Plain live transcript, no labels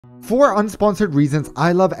For unsponsored reasons,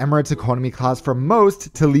 I love Emirates economy class from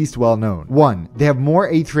most to least well known. 1. They have more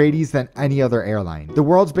A380s than any other airline. The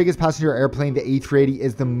world's biggest passenger airplane, the A380,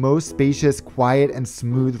 is the most spacious, quiet, and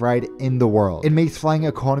smooth ride in the world. It makes flying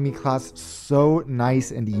economy class so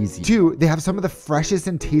nice and easy. 2. They have some of the freshest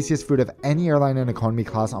and tastiest food of any airline in economy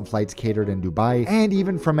class on flights catered in Dubai, and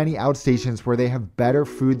even from many outstations where they have better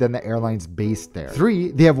food than the airlines based there.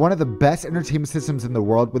 3. They have one of the best entertainment systems in the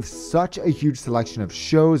world with such a huge selection of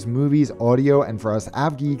shows, movies, audio, and for us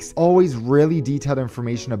av geeks, always really detailed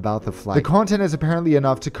information about the flight. The content is apparently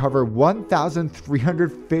enough to cover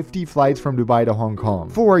 1,350 flights from Dubai to Hong Kong.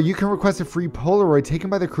 4. You can request a free Polaroid taken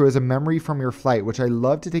by the crew as a memory from your flight, which I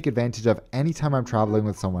love to take advantage of anytime I'm traveling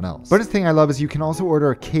with someone else. Bonus thing I love is you can also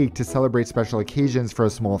order a cake to celebrate special occasions for a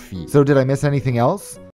small fee. So did I miss anything else?